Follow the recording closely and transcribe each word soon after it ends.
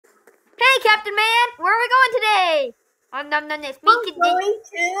Hey, Captain Man, where are we going today? I'm going to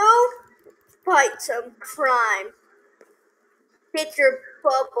fight some crime. Get your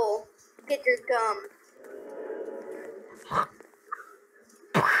bubble. Get your gum. I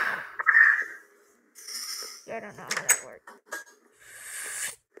don't know how that works.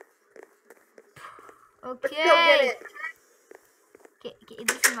 Okay. Let's go get it. Okay,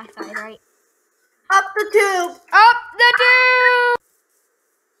 this is my side, right? Up the tube. Up the tube!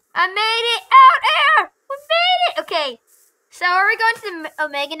 I made it out air! We made it! Okay, so are we going to the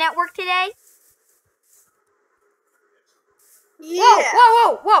Omega Network today? Yeah.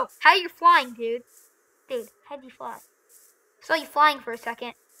 Whoa! How you flying, dude? Dude, how'd you fly? I saw you flying for a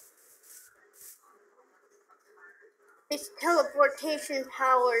second. It's teleportation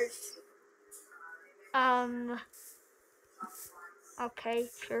powers. Okay,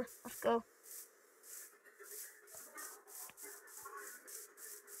 sure, let's go.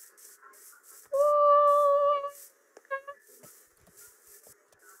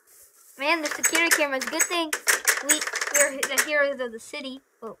 Man, the security camera's a good thing. We're the heroes of the city.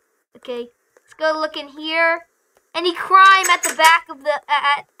 Oh, okay. Let's go look in here. Any crime at the back of the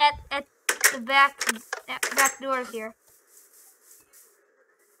at the back doors here?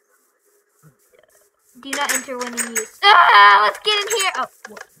 Do not enter when in use. Let's get in here. Oh,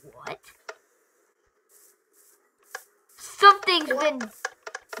 what? Something's been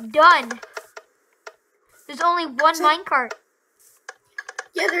done. There's only one minecart.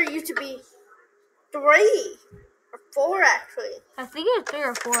 Yeah, there used to be 3 or 4 actually. I think it was 3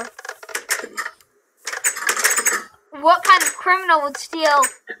 or 4. What kind of criminal would steal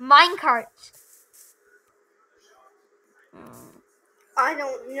minecarts? I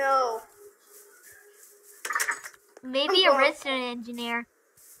don't know. Maybe a redstone engineer.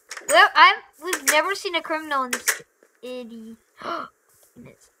 Well, we've never seen a criminal in this city.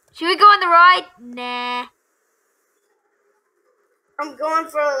 Should we go on the ride? Nah. I'm going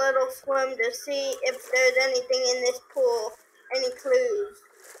for a little swim to see if there's anything in this pool. Any clues?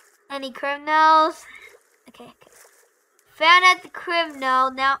 Any criminals? Okay. Found at the criminal.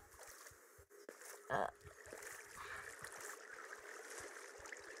 Now,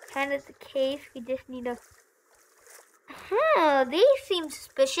 found at the cave. We just need a... these seem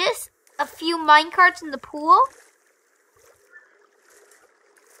suspicious. A few minecarts in the pool.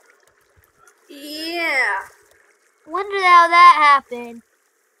 Yeah. Wonder how that happened.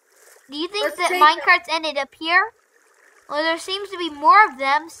 Do you think that minecarts ended up here? Well, there seems to be more of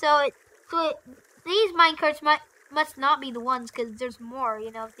them, so these minecarts must not be the ones, because there's more,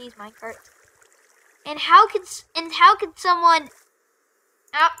 of these minecarts. And how could someone?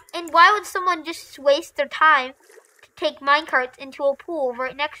 And why would someone just waste their time to take minecarts into a pool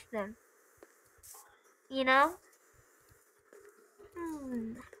right next to them?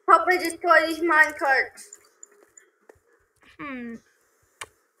 Probably destroy these minecarts.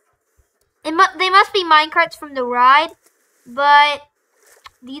 They must be minecarts from the ride, but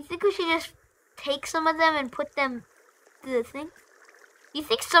do you think we should just take some of them and put them to the thing? Do you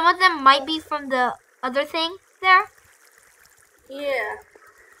think some of them might be from the other thing there? Yeah.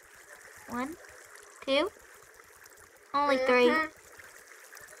 1, 2, only 3.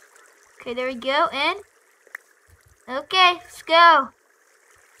 Okay, there we go, and okay, let's go.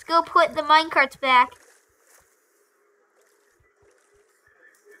 Let's go put the minecarts back.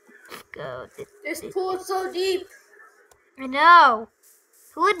 Let's go. This pool is so deep. I know.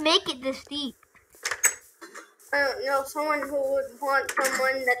 Who would make it this deep? I don't know. Someone who would want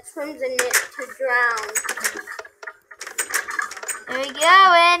someone that swims in it to drown. There we go.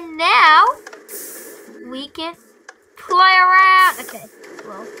 And now we can play around. Okay.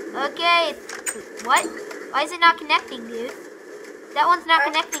 Well, okay. What? Why is it not connecting, dude? That one's not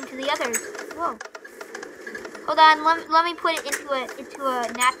connecting to the others. Whoa. Hold on, let me put it into a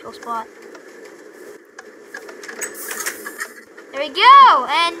natural spot. There we go.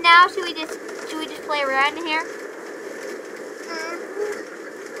 And now should we just play around in here?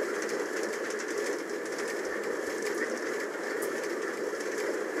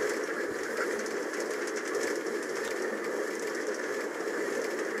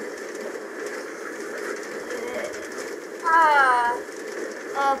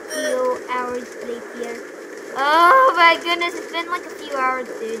 A few hours later. Oh my goodness, it's been like a few hours,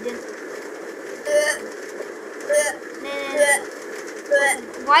 dude.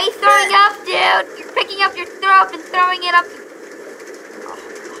 Why are you throwing up, dude? You're picking up your throw up and throwing it up.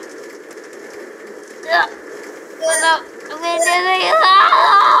 Oh no, I'm gonna do it.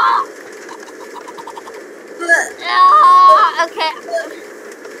 Okay,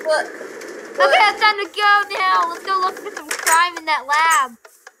 it's time to go now. Let's go look for some crime in that lab.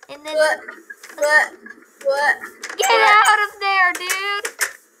 And then What? get out of there, dude.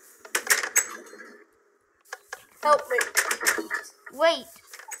 Help me. Wait.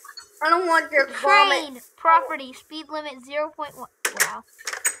 I don't want your Train vomit. property speed limit 0.1. Wow.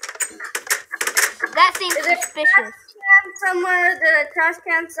 That seems suspicious. Somewhere, there's a trash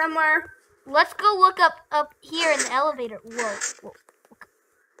can somewhere. Let's go look up here in the elevator. Whoa.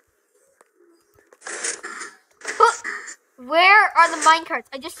 Where are the minecarts?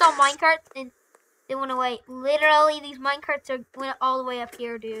 I just saw minecarts and they went away. Literally, these minecarts went all the way up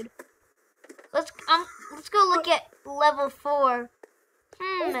here, dude. Let's go look at level 4.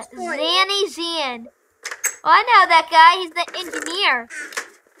 Zanny Zan. Oh, I know that guy. He's the engineer.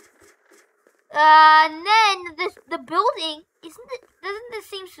 And then the building, doesn't this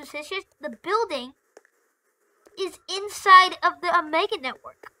seem suspicious? The building is inside of the Omega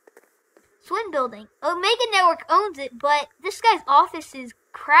Network. Swim building. Omega Network owns it, but this guy's office is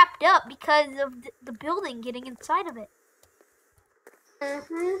crapped up because of the building getting inside of it.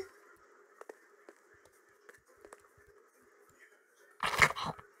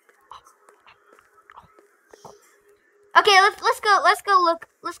 Okay,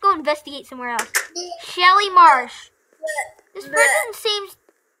 let's go investigate somewhere else. Shelly Marsh. This person seems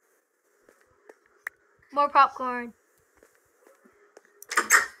more popcorn.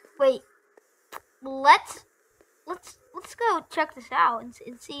 Wait. Let's go check this out and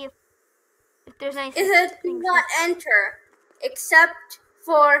see if there's anything. It says do not enter except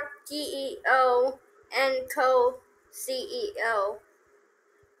for CEO and co-CEO.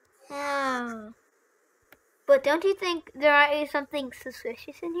 But don't you think there is something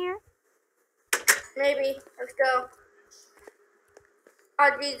suspicious in here? Maybe. Let's go. Oh,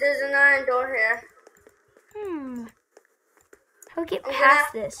 geez, there's an iron door here. How do we get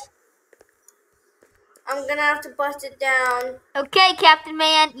past this? I'm gonna have to bust it down. Okay, Captain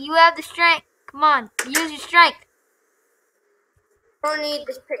Man, you have the strength. Come on, use your strength. Don't need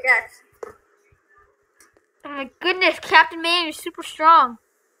this pickaxe. Oh my goodness, Captain Man, you're super strong.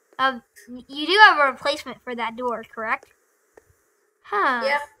 You do have a replacement for that door, correct?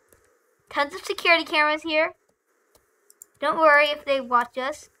 Yep. Tons of security cameras here. Don't worry if they watch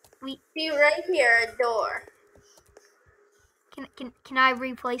us. See right here, a door. Can I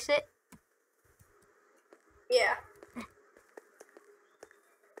replace it? Yeah.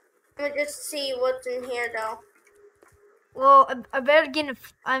 Let me just see what's in here, though. Well, I better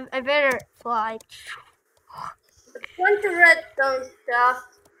fly. A bunch of redstone stuff.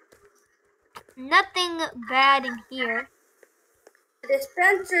 Nothing bad in here.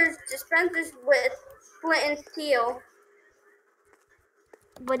 Dispensers with flint and steel.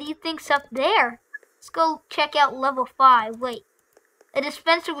 What do you think's up there? Let's go check out level 5. Wait, a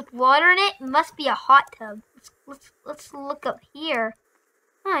dispenser with water in it? Must be a hot tub. Let's look up here.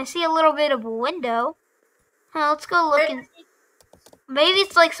 I see a little bit of a window. Let's go look and maybe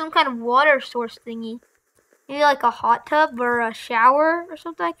it's like some kind of water source thingy. Maybe like a hot tub or a shower or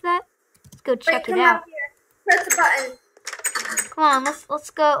something like that. Let's go check it out. Press the button. Come on, let's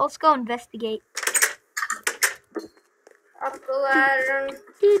go investigate. Up the ladder.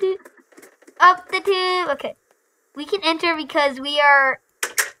 Up the tube. Okay, we can enter because we are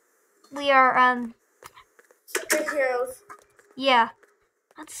superheroes. Yeah.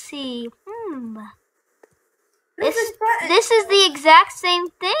 Let's see. This is the exact same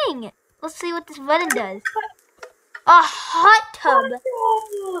thing. Let's see what this button does. A hot tub.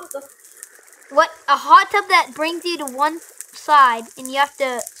 What? A hot tub that brings you to one side and you have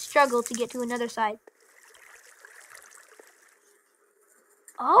to struggle to get to another side.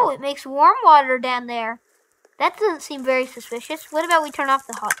 Oh, it makes warm water down there. That doesn't seem very suspicious. What about we turn off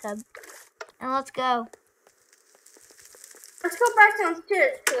the hot tub? And let's go. Let's go back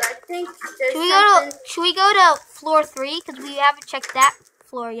downstairs because I think there's Should we go to floor 3? Because we haven't checked that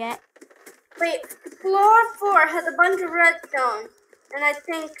floor yet. Wait, floor 4 has a bunch of redstone. And I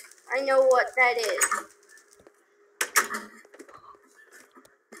think I know what that is.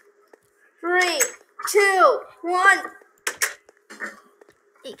 3, 2, 1.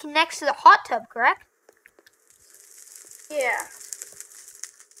 It connects to the hot tub, correct? Yeah.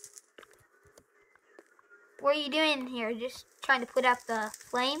 What are you doing here? Just trying to put out the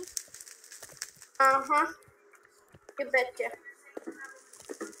flame? Uh-huh. You betcha.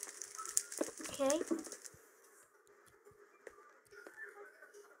 Okay.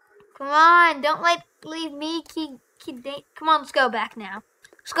 Come on, don't leave me. Come on, let's go back now.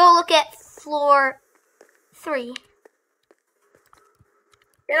 Let's go look at floor 3.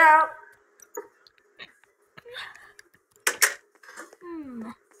 Get out.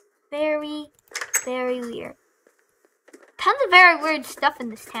 Very, very weird. tons of very weird stuff in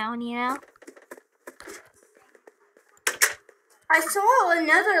this town, you know? I saw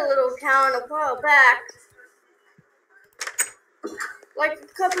another little town a while back. Like a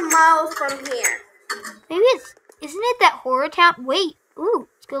couple miles from here. Maybe isn't it that horror town? Wait, ooh,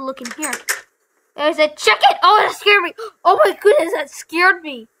 let's go look in here. There's a chicken! Oh, that scared me! Oh my goodness, that scared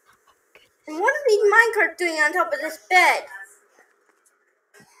me! And what are these minecarts doing on top of this bed?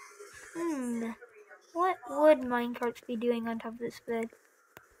 What would minecarts be doing on top of this bed?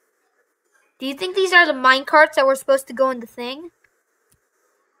 Do you think these are the minecarts that were supposed to go in the thing?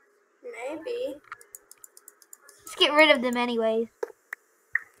 Maybe. Let's get rid of them anyways.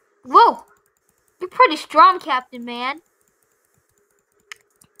 Whoa! You're pretty strong, Captain Man.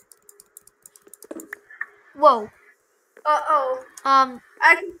 Whoa. Uh-oh. I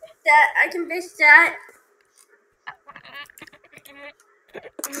can fix that. I can fix that.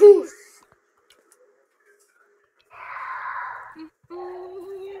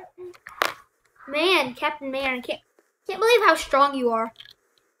 Man, Captain Man, I can't believe how strong you are.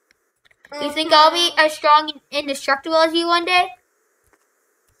 You think I'll be as strong and indestructible as you one day?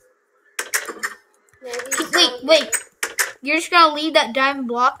 Maybe. Wait. You're just gonna leave that diamond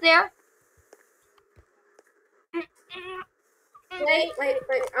block there? Wait.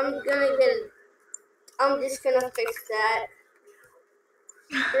 I'm just gonna fix that.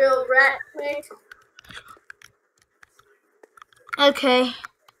 Real rat quick. Okay.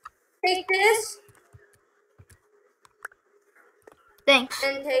 Take this. Thanks.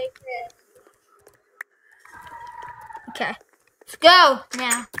 And take this. Okay. Let's go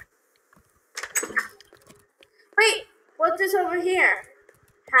now. Wait, what's this over here?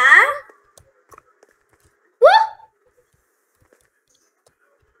 Huh?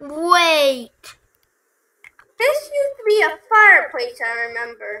 Wait. This used to be a fireplace, I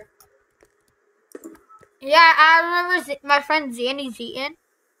remember. Yeah, I remember my friend Zanny Zeaton,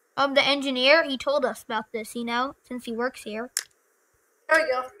 the engineer, he told us about this, you know, since he works here. There you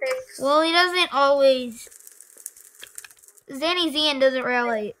go, fix. Well, he doesn't always... Zanny Zeaton doesn't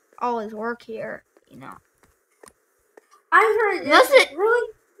really always work here, you know. I heard there's a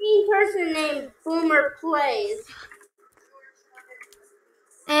really mean person named Boomer Plays.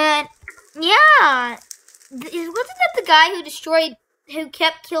 And, yeah, wasn't that the guy who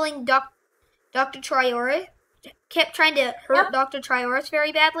kept killing Dr. Triora? Kept trying to hurt Dr. Trioris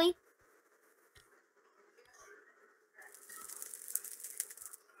very badly?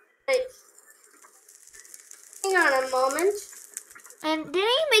 Wait. Hang on a moment. And didn't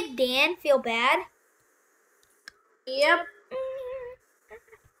he make Dan feel bad? Yep.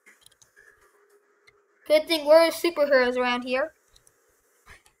 Good thing we're superheroes around here.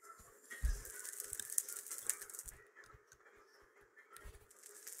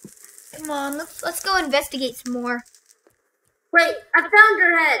 Come on, let's go investigate some more. Wait, I found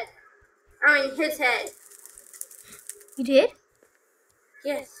her head. I mean, his head. You did?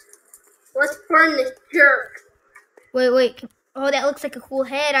 Yes. Let's burn this jerk. Wait. Oh, that looks like a cool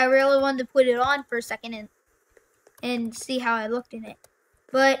head. I really wanted to put it on for a second and see how I looked in it.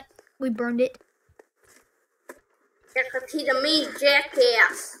 But we burned it. Yeah, because he's a mean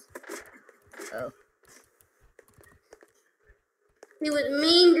jackass. Oh. He was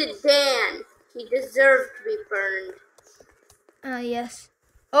mean to Dan. He deserved to be burned. Yes.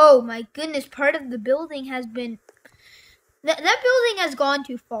 Oh my goodness, part of the building has been... That building has gone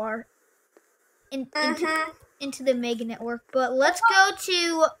too far into the Mega Network. But let's go to...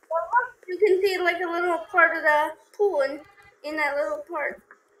 You can see like a little part of the pool in that little part.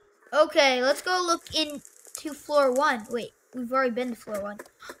 Okay, let's go look into floor 1. Wait, we've already been to floor 1.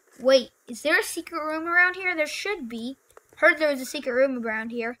 Wait, is there a secret room around here? There should be. Heard there was a secret room around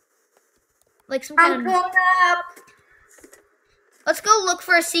here. Like some kind I'm going up. Let's go look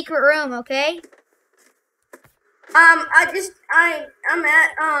for a secret room, okay? I'm at the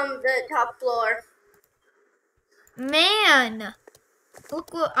top floor. Man,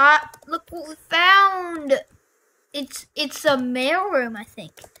 look what we found. It's a mail room, I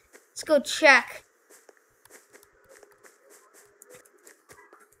think. Let's go check.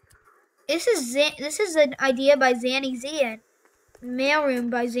 This is an idea by Zanny Zeaton. Mailroom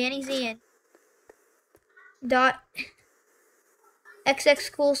by Zanny Zeaton. XX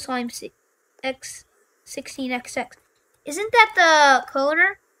school slime X16XX. Isn't that the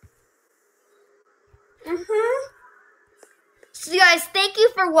coder? So guys, thank you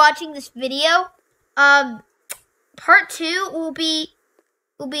for watching this video. Part 2 will be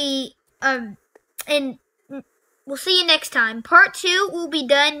and we'll see you next time. Part 2 will be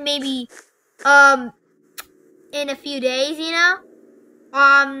done maybe in a few days, you know?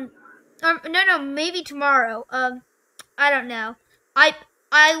 No, maybe tomorrow. I don't know.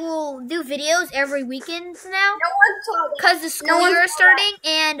 I will do videos every weekend now. No one saw that. Because the school year is starting,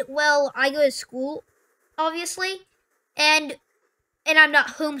 and, well, I go to school, obviously, and I'm not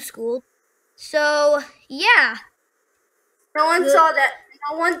homeschooled. So, yeah. No one saw that.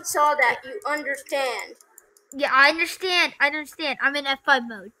 No one saw that. You understand. Yeah, I understand. I'm in F5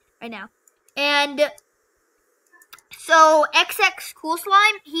 mode right now. And so XX Cool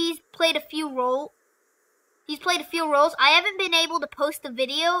Slime, he's played a few roles. I haven't been able to post the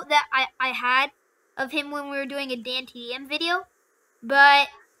video that I had of him when we were doing a Dan TDM video. But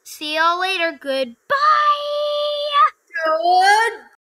see y'all later. Goodbye. Good.